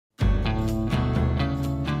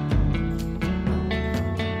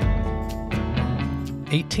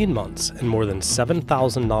18 months and more than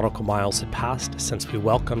 7,000 nautical miles had passed since we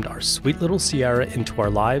welcomed our sweet little Sierra into our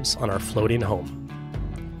lives on our floating home.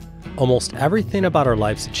 Almost everything about our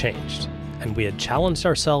lives had changed, and we had challenged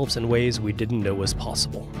ourselves in ways we didn't know was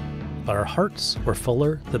possible. But our hearts were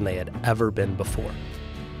fuller than they had ever been before.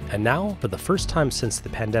 And now, for the first time since the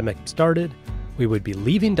pandemic started, we would be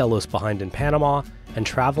leaving Delos behind in Panama and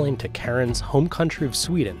traveling to Karen's home country of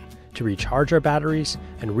Sweden to recharge our batteries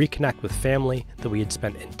and reconnect with family that we had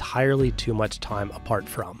spent entirely too much time apart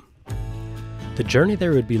from. The journey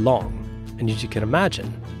there would be long, and as you can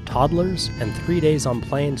imagine, toddlers and 3 days on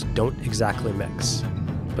planes don't exactly mix.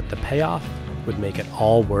 But the payoff would make it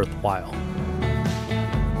all worthwhile.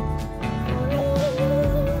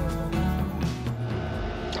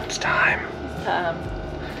 It's time. It's time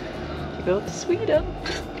to go to Sweden.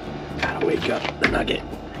 Gotta wake up the nugget.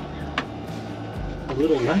 A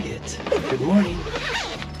little nugget. Good morning.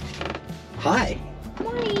 Hi.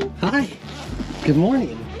 Morning. Hi. Good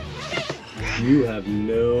morning. You have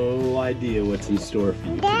no idea what's in store for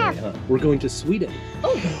you today, huh? We're going to Sweden.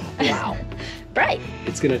 Oh. Wow. Right.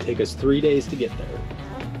 It's gonna take us 3 days to get there.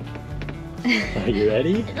 Are you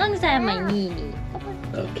ready? As long as I have my knee.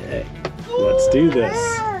 Okay. Let's do this.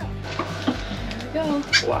 Here we go.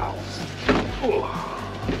 Wow.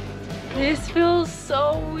 This feels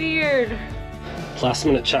so weird. Last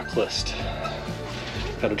minute checklist.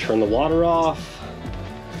 Gotta turn the water off.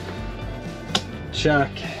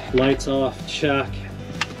 Check. Lights off. Check.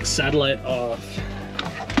 Satellite off.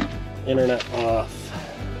 Internet off.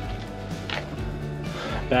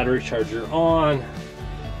 Battery charger on.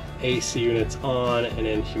 AC units on and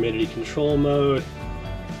in humidity control mode.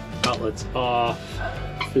 Outlets off.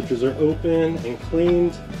 Filters are open and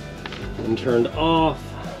cleaned and turned off.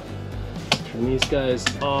 Turn these guys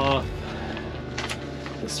off.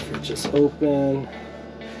 This fridge is open.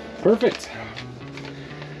 Perfect.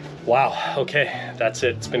 Wow, okay, that's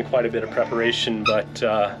it. It's been quite a bit of preparation, but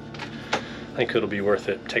I think it'll be worth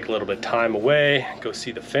it. Take a little bit of time away, go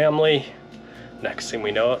see the family. Next thing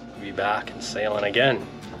we know it, we'll be back and sailing again.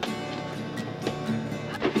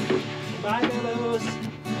 Bye, Delos.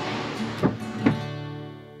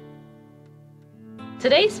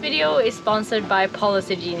 Today's video is sponsored by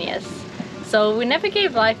Policy Genius. So we never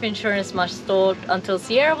gave life insurance much thought until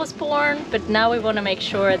Sierra was born, but now we want to make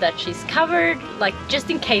sure that she's covered, like just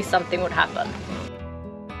in case something would happen.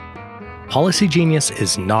 Policy Genius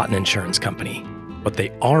is not an insurance company, but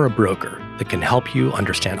they are a broker that can help you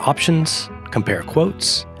understand options, compare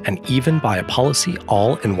quotes, and even buy a policy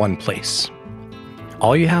all in one place.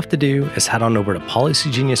 All you have to do is head on over to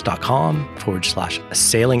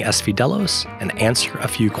policygenius.com/SailingSV and answer a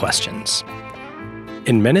few questions.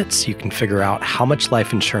 In minutes, you can figure out how much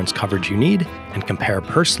life insurance coverage you need and compare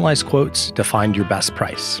personalized quotes to find your best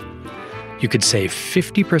price. You could save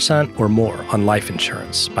 50% or more on life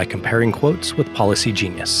insurance by comparing quotes with Policy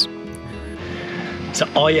Genius. So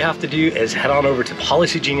all you have to do is head on over to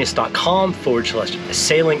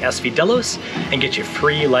policygenius.com/SailingSV and get your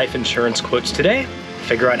free life insurance quotes today.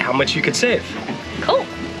 Figure out how much you could save. Cool.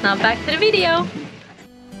 Now back to the video.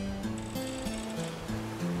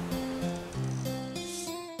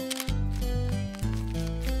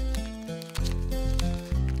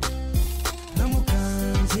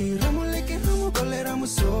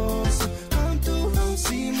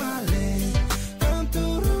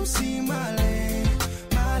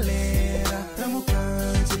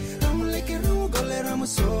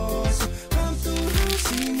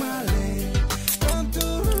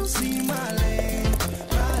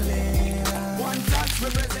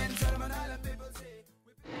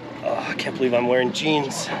 Oh, I can't believe I'm wearing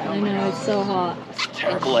jeans. I know, it's so hot.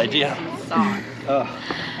 Terrible idea.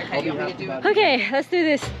 Okay, let's do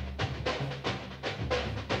this.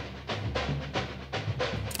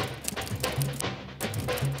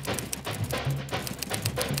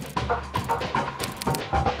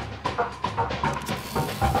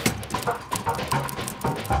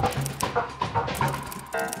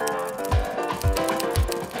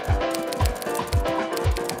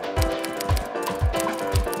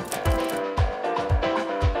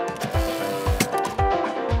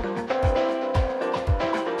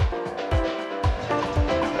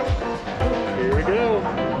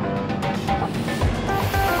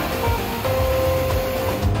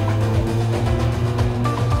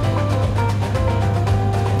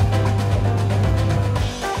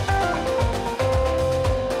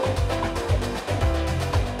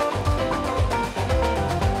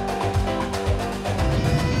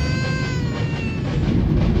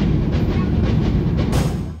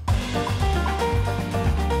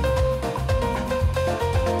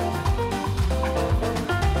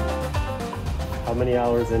 many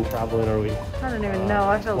hours in traveling are we? I don't even know.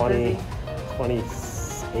 I feel busy.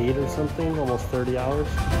 28 or something, almost 30 hours.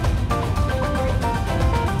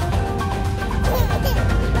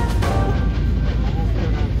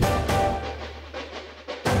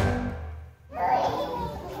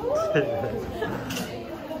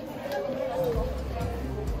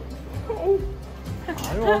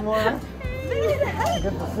 Hi, one more.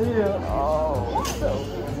 Good to see you. Oh, so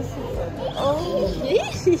good to see you. Oh,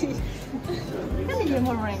 jeez. Kan du ge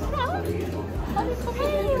mig ring?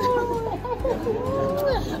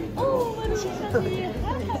 Oh, vad känns.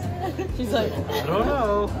 She's like, I don't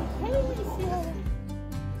know.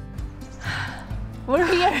 we're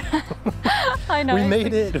here. I know. We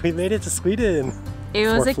made it. We made it to Sweden. It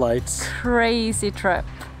was 4 a flights. crazy trip,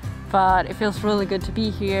 but it feels really good to be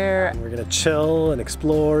here. We're gonna chill and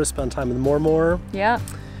explore, spend time with more. Yeah.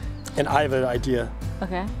 And I have an idea.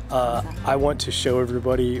 Okay. I want to show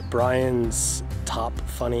everybody Brian's top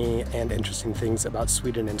funny and interesting things about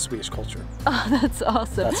Sweden and Swedish culture. Oh, that's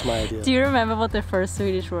awesome. That's my idea. Do you remember what the first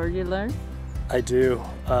Swedish word you learned? I do.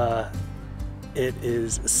 It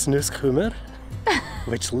is snuskhummer,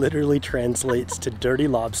 which literally translates to dirty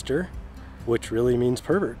lobster, which really means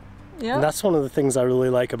pervert. Yeah. And that's one of the things I really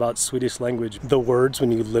like about Swedish language. The words,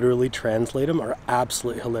 when you literally translate them, are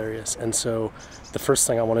absolutely hilarious. And so the first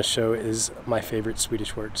thing I want to show is my favorite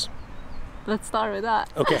Swedish words. Let's start with that.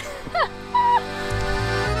 Okay.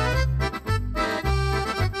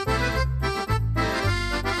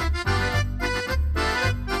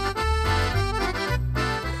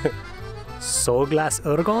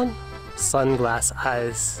 Solglasögon, sunglass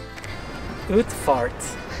eyes, utfart.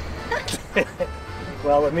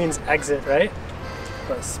 Well, it means exit, right?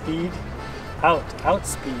 But speed,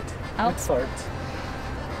 outspeed, utfart.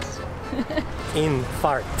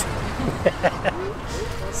 Infart.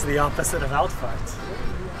 It's the opposite of outfart.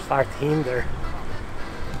 Fart hinder.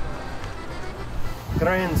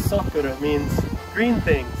 Grön socker, it means green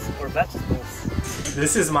things or vegetables.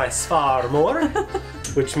 This is my svarmor,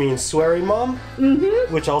 which means swearing mom,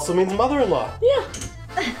 which also means mother-in-law. Yeah.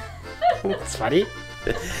 That's funny.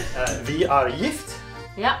 We are gift,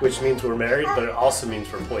 Yeah. which means we're married, but it also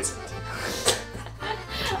means we're poisoned.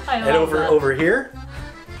 I And love that. over here,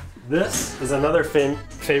 this is another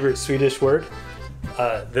favorite Swedish word.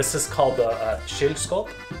 This is called the kylskåp,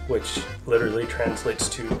 which literally translates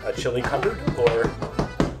to a chili cupboard, or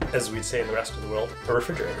as we'd say in the rest of the world, a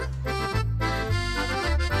refrigerator.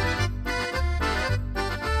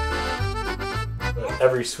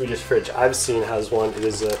 Every Swedish fridge I've seen has one. It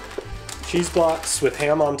is a cheese box with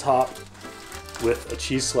ham on top with a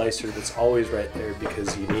cheese slicer that's always right there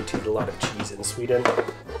because you need to eat a lot of cheese in Sweden.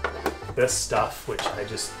 This stuff, which I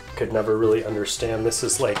just could never really understand, this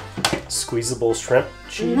is like squeezable shrimp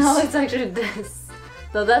cheese. No, it's actually this.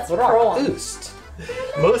 So that's prawn. Boost.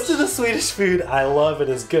 Most of the Swedish food I love and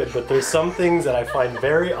is good, but there's some things that I find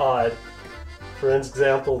very odd. For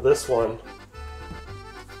example, this one,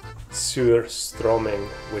 surströmming,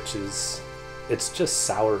 which is, it's just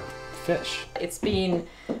sour fish. It's been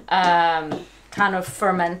kind of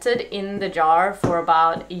fermented in the jar for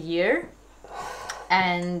about a year.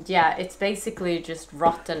 And yeah, it's basically just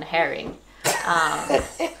rotten herring.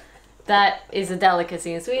 That is a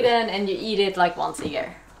delicacy in Sweden, and you eat it like once a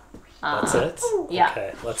year. That's it? Yeah.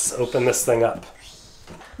 Okay, let's open this thing up.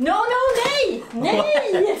 No, nay!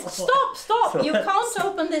 Nay! Stop! You can't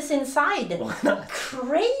open this inside.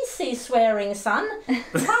 Crazy swearing, son.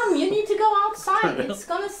 Come, you need to go outside. It's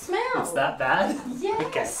gonna smell. It's that bad?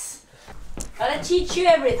 Yes. Gotta teach you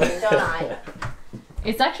everything, don't I?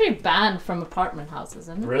 It's actually banned from apartment houses,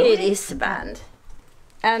 isn't it? Really? It is banned.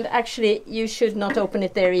 And actually, you should not open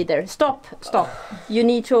it there either. Stop. You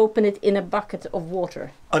need to open it in a bucket of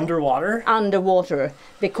water. Underwater? Underwater,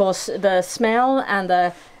 because the smell and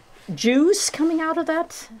the juice coming out of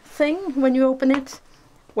that thing when you open it,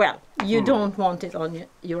 well, you don't want it on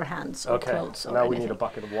your hands or Okay, clothes or now we anything. need a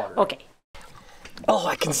bucket of water. Okay. Oh,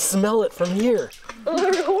 I can smell it from here. Oh,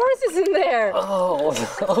 there's horses in there! Oh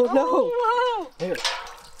no. Wow! Here,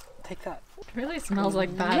 take that. It really smells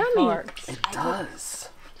like bad Yummy. farts. It does.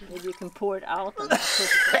 Maybe you can pour it out and put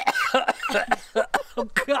it Oh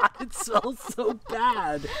God, it smells so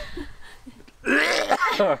bad. You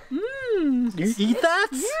eat that?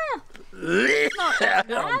 Yeah.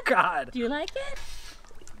 Oh God. Do you like it?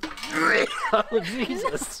 Oh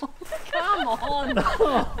Jesus. Come on.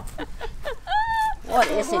 What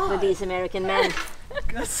is it with these American men?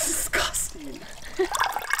 That's disgusting.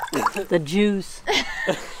 The juice.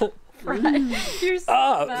 You're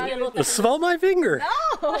so bad. Smell my finger. No.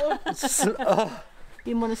 Oh.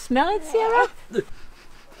 You want to smell it, Sarah?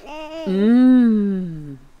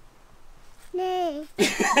 Mmm. Nej.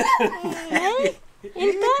 Nej,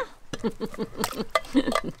 inte?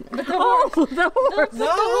 But the horse, the horse. the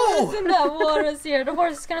horse in that water is here. The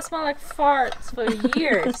horse is gonna smell like farts for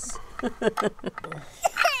years.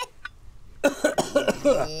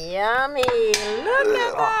 Yummy! Look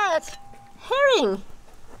at that! Herring!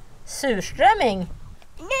 Surströmming!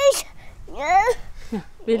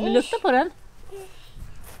 Vill du lukta på den?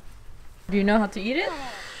 Do you know how to eat it?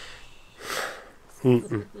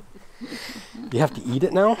 You have to eat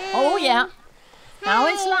it now? Oh yeah! Now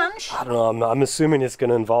it's lunch. I don't know. I'm assuming it's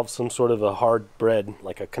going to involve some sort of a hard bread,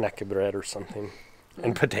 like a knäcke bread or something.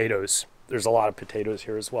 And potatoes. There's a lot of potatoes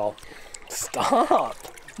here as well. Stop!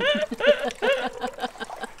 Come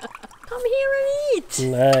here and eat!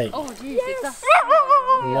 Nej. Oh jeez, it's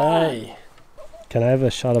Nej. Can I have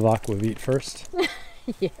a shot of aquavit first?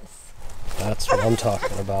 yes. That's what I'm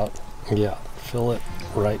talking about. Yeah, fill it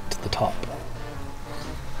right to the top.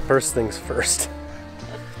 First things first.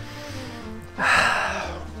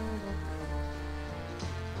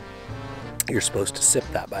 You're supposed to sip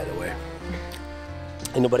that, by the way.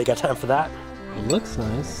 Ain't nobody got time for that? It looks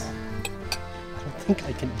nice. I don't think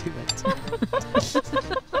I can do it.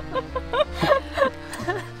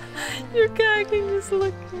 You're gagging just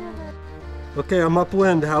looking at it. Okay, I'm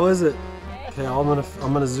upwind. How is it? Okay, I'm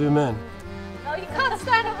gonna zoom in. No, you can't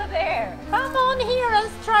stand over there. Come on here and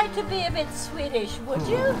try to be a bit Swedish, would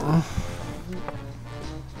you?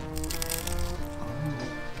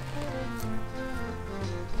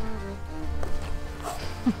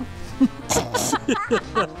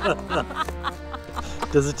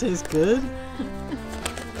 Does it taste good?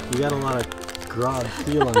 You got a lot of grog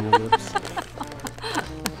feel on your lips.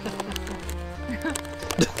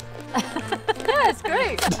 Yeah, it's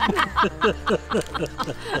great.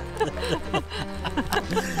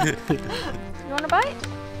 You want a bite?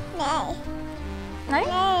 No.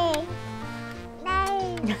 No?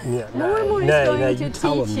 Yeah, Normal is going to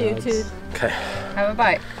teach you to Okay. have a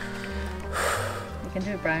bite. You can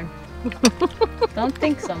do it, Brian. Don't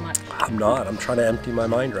think so much. I'm not. I'm trying to empty my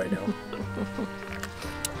mind right now.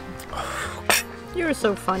 You're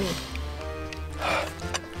so funny.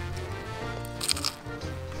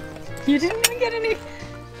 You didn't even get any.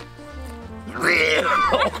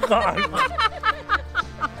 Oh God.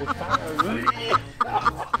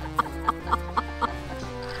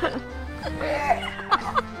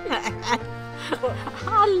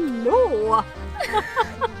 Hallå!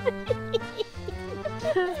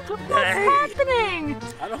 What's happening?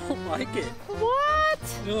 I don't like it. What?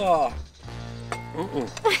 Ugh.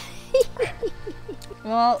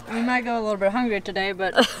 Well, we might go a little bit hungry today,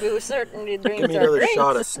 but we will certainly drink Give me our another drinks.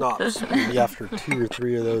 shot of Snops. Maybe after 2 or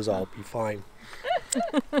 3 of those, I'll be fine.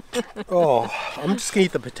 Oh, I'm just gonna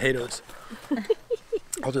eat the potatoes.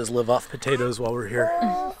 I'll just live off potatoes while we're here.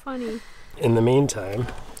 Oh, funny. In the meantime,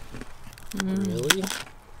 really?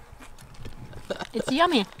 It's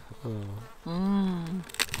yummy.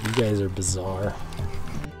 You guys are bizarre.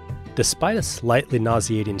 Despite a slightly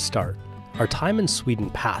nauseating start, our time in Sweden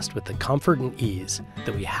passed with the comfort and ease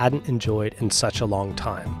that we hadn't enjoyed in such a long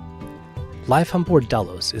time. Life on board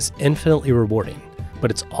Delos is infinitely rewarding, but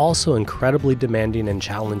it's also incredibly demanding and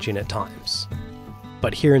challenging at times.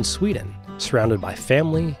 But here in Sweden, surrounded by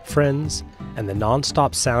family, friends, and the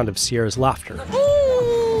non-stop sound of Sierra's laughter,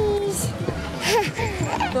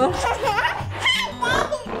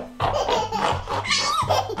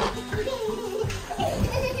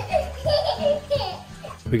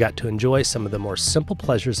 we got to enjoy some of the more simple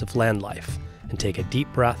pleasures of land life and take a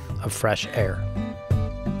deep breath of fresh air.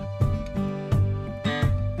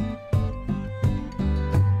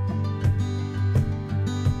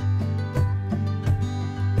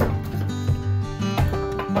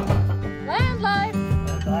 Land life.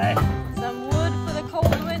 Some wood for the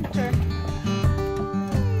cold winter.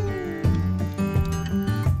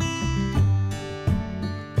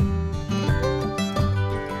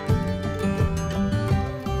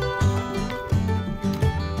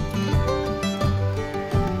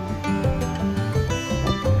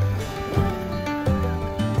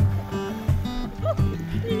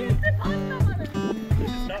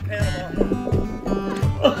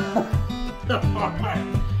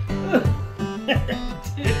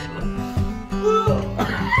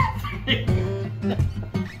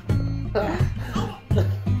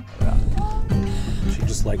 She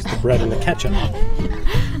just likes the bread and the ketchup.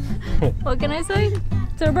 What can I say?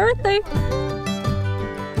 It's her birthday.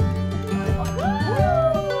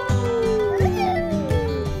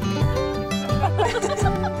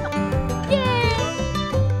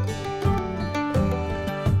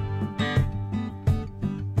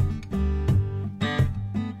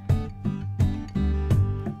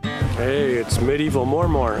 Hey, it's medieval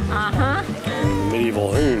more. Uh-huh.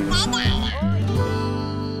 Medieval hoons.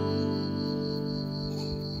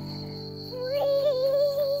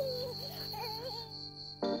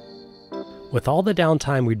 With all the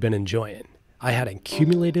downtime we'd been enjoying, I had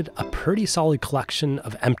accumulated a pretty solid collection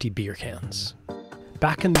of empty beer cans.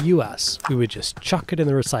 Back in the US, we would just chuck it in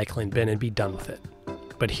the recycling bin and be done with it.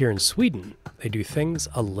 But here in Sweden, they do things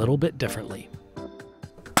a little bit differently.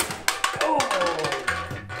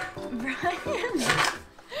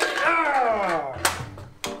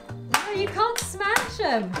 No, you can't smash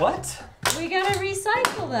them. What? We gotta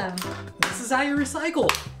recycle them. This is how you recycle.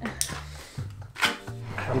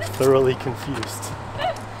 I'm thoroughly confused.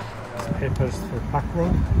 Papers for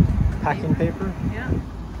packing paper. Yeah.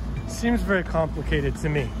 Seems very complicated to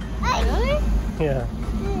me. Really? Yeah,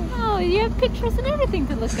 Oh, you have pictures and everything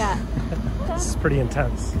to look at. this is pretty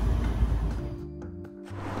intense.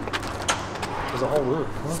 There's a whole room,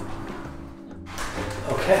 huh?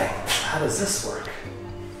 Okay, how does this work?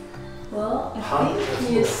 Well, I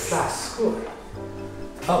think you...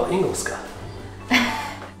 Oh, Engelska.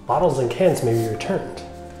 Bottles and cans may be returned.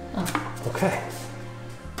 Oh. Okay.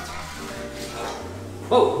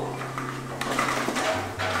 Whoa!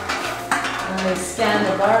 When we scan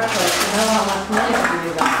the barcode, you know how much money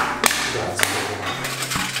we got. That's cool.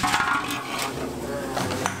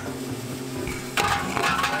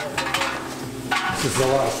 This is a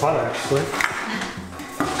lot of fun, actually.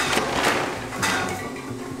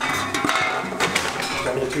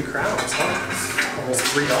 22 crowns, huh? Almost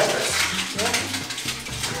 $3.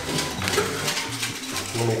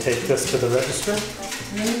 When we take this to the register,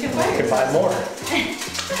 And then you can we buy can it. buy more.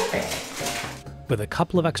 With a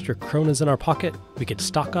couple of extra kronas in our pocket, we could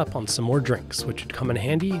stock up on some more drinks, which would come in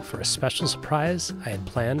handy for a special surprise I had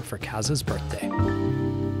planned for Kaz's birthday.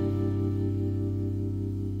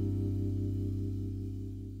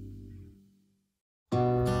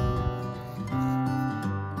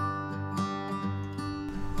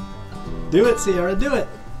 Do it, Sierra, do it!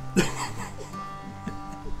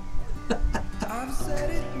 I've said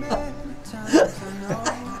it many times, I know.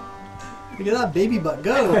 Look at that baby butt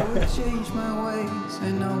go! I would change my ways,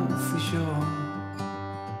 I know for sure.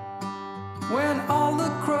 When all the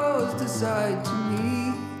crows decide to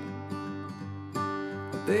meet,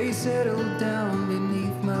 they settle down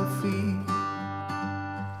beneath my feet.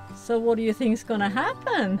 So what do you think's gonna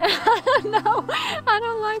happen? No, I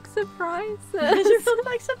don't like surprises. You don't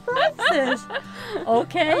like surprises?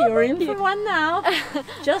 Okay, you're in for one now.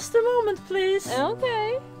 Just a moment, please.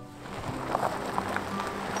 Okay.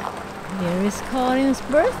 Here is Karin's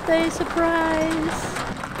birthday surprise.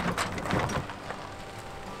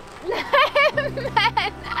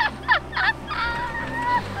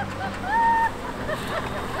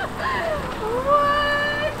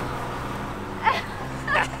 What?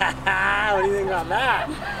 What do you think about that?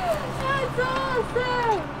 That's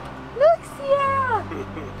awesome! Look, Sierra!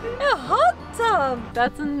 A hot tub!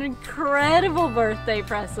 That's an incredible birthday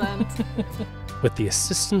present. With the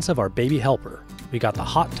assistance of our baby helper, we got the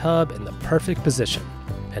hot tub in the perfect position.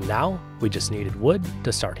 And now, we just needed wood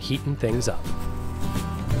to start heating things up.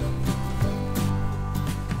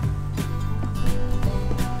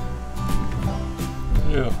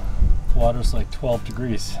 Ew, water's like 12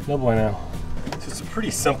 degrees. No bueno. So it's a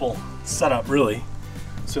pretty simple setup, really.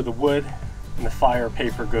 So the wood and the fire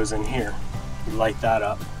paper goes in here. We light that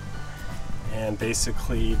up. And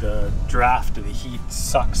basically the draft of the heat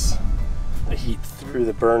sucks the heat through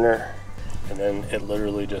the burner, and then it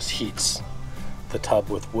literally just heats the tub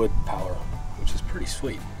with wood power, which is pretty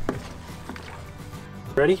sweet.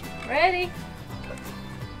 Ready? Ready?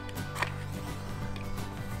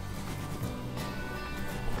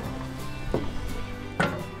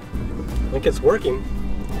 I think it's working.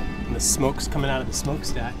 And the smoke's coming out of the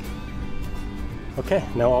smokestack. Okay,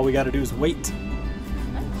 now all we gotta do is wait.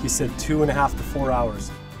 He said 2.5 to 4 hours.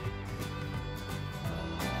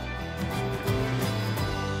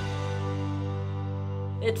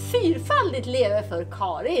 Ett fyrfaldigt leve för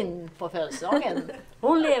Karin på födelsedagen.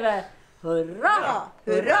 Hon lever. Hurra,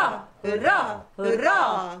 hurra, hurra,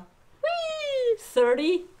 hurra! Whee!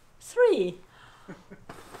 33.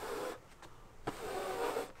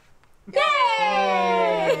 Yay!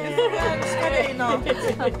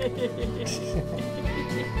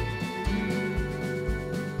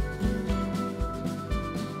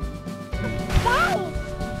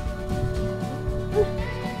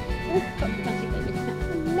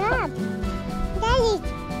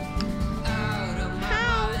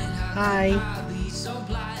 Hi.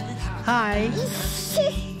 Hi.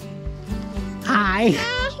 Hi.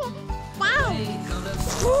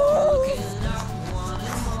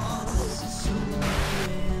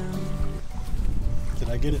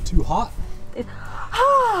 get it too hot?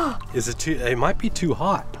 Is it too? It might be too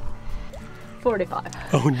hot. 45.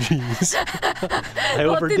 Oh jeez. I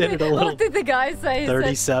overdid it a little. What did the guy say? He said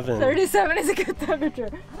 37. 37 is a good temperature.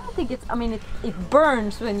 I don't think it's, I mean, it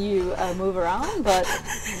burns when you move around, but...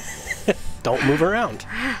 Don't move around.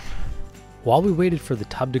 While we waited for the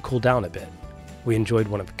tub to cool down a bit, we enjoyed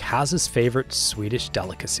one of Kaz's favorite Swedish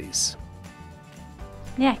delicacies.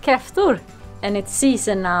 Yeah, kräftor. And it's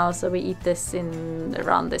season now, so we eat this in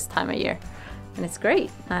around this time of year. And it's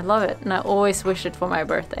great. I love it. And I always wish it for my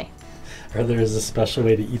birthday. Or there is a special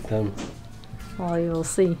way to eat them. Well, you will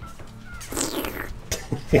see.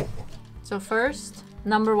 So first,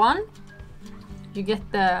 number 1, you get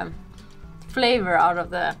the flavor out of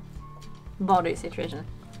the body situation.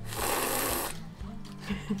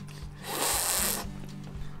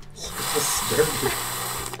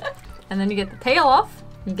 And then you get the tail off,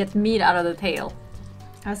 you get the meat out of the tail.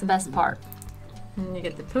 That's the best part. And then you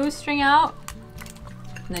get the poo string out,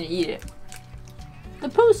 and then you eat it. The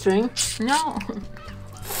poo string? No.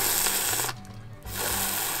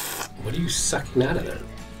 What are you sucking out of there?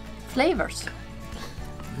 Flavors.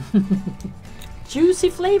 Juicy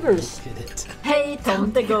flavors. Get it. Hej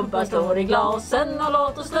tomtegubbar står I glasen och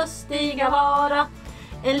låt oss lustiga vara.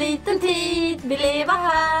 En liten tid vi leva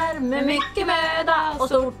här med mycket möda och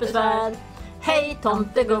stort besvär. Hej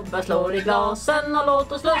tomtegubbar slår I glasen och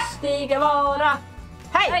låt oss lustiga vara.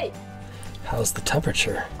 Hej! How's the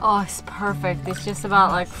temperature? Oh, it's perfect. It's just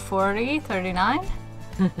about like 40, 39.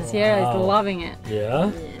 Sierra is loving it.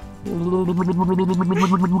 Yeah?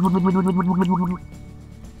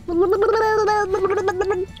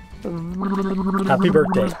 Happy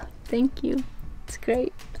birthday. Thank you. It's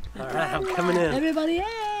great. Alright, I'm coming in. Everybody,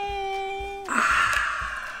 yay!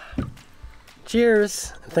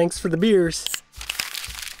 Cheers. Thanks for the beers.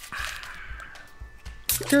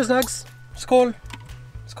 Cheers, Nugs. Skål.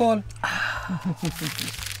 Skål.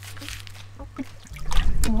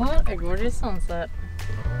 What a gorgeous sunset.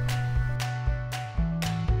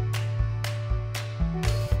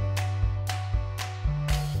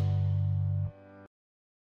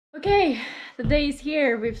 Okay, the day is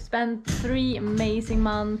here. We've spent 3 amazing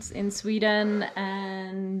months in Sweden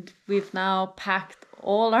and we've now packed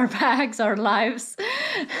all our bags, our lives,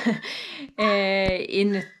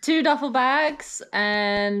 in 2 duffel bags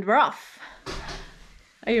and we're off.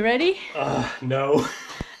 Are you ready? No.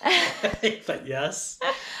 But yes,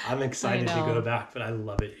 I'm excited to I know. go back, but I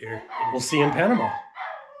love it here. We'll see you in Panama.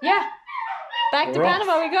 Yeah, back to We're off.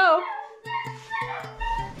 Panama we go.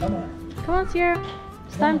 Come on. Come on, Sierra.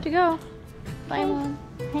 It's time to go. Bye, Mom.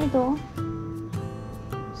 Hey, då.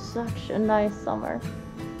 Such a nice summer.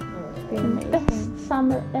 It's been amazing. Best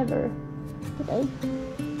summer ever today.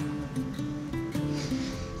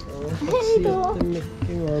 Hej då.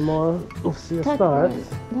 Mycket mormor. Och se snart.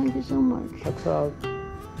 Thank you so much. Tack för allt.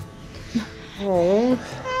 Åh.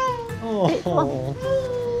 Åh.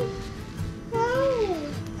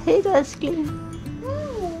 Hej då älskling.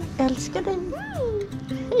 Älskar dig.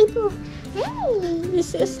 Hej då. Vi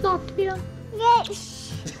ses snart igen.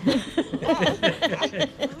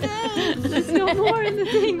 There's no more in the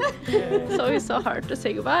thing. So it's so hard to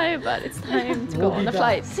say goodbye, but it's time to go We'll on be the back.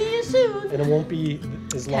 flight. See you soon. And it won't be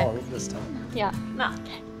as long this time. Yeah, no.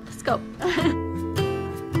 Okay, let's go.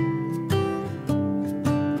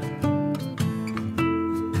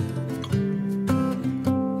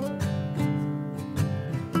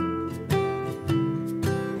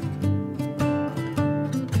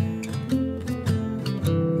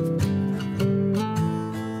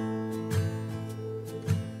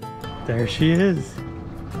 There she is.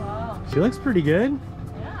 Wow. She looks pretty good.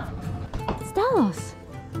 Yeah. It's Delos.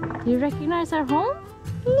 Do you recognize our home?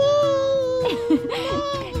 Yay!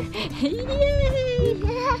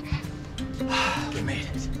 We made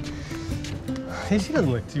it. Hey, she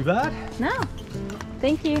doesn't look too bad. No.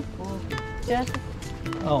 Thank you. Yes.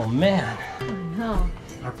 Oh man, No.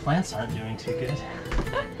 our plants aren't doing too good.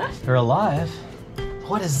 They're alive.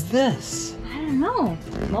 What is this? I don't know.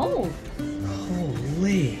 Mold.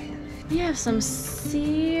 Holy. We have some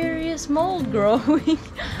serious mold growing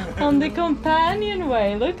on the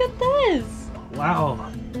companionway. Look at this.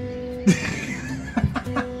 Wow.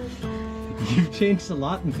 You've changed a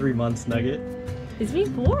lot in 3 months, Nugget. It's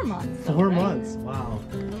been 4 months. though, 4 right? months. Wow.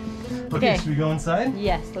 Okay, Okay. should we go inside?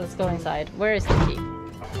 Yes, let's go inside. Where is the key?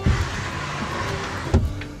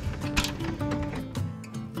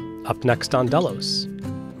 Up next on Delos,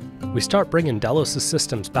 we start bringing Delos'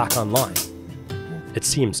 systems back online. It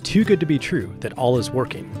seems too good to be true that all is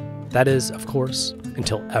working. That is, of course,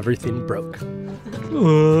 until everything broke.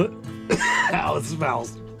 Ow, it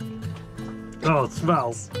smells. Oh, it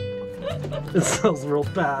smells. It smells real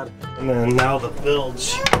bad. And then now the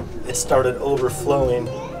bilge, it started overflowing.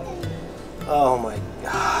 Oh my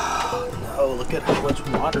God, no, look at how much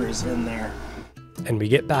water is in there. And we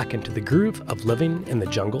get back into the groove of living in the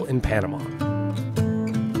jungle in Panama.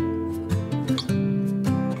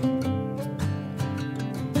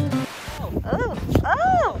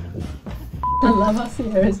 Oh! I love how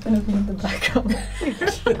Sierra is gonna be in the background. In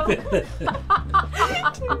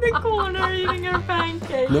the corner eating her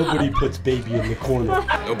pancake. Nobody puts baby in the corner.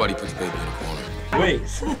 Nobody puts baby in the corner. Wait,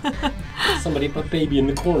 somebody put baby in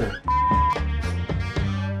the corner.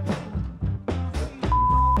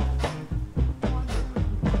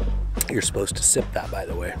 You're supposed to sip that, by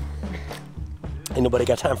the way. Ain't nobody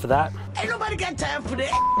got time for that. Ain't nobody got time for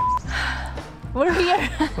that. We're here.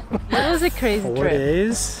 That was a crazy 4 trip.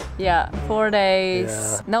 days? Yeah, 4 days.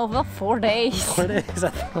 Yeah. No, not 4 days. 4 days, I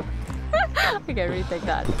thought. Okay, retake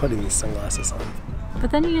that. I'm putting these sunglasses on.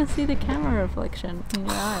 But then you can see the camera reflection in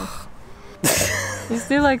your eyes. You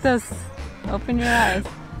still like this. Open your eyes.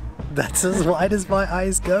 That's as wide as my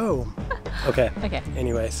eyes go. Okay. Okay.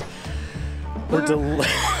 Anyways. We're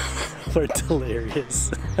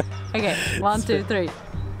delirious. Okay, 1, 2, 3.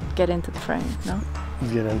 Get into the frame, no?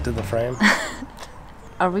 Get into the frame.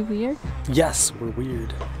 Are we weird? Yes, we're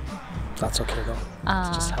weird. That's okay though.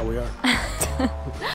 It's just how we are.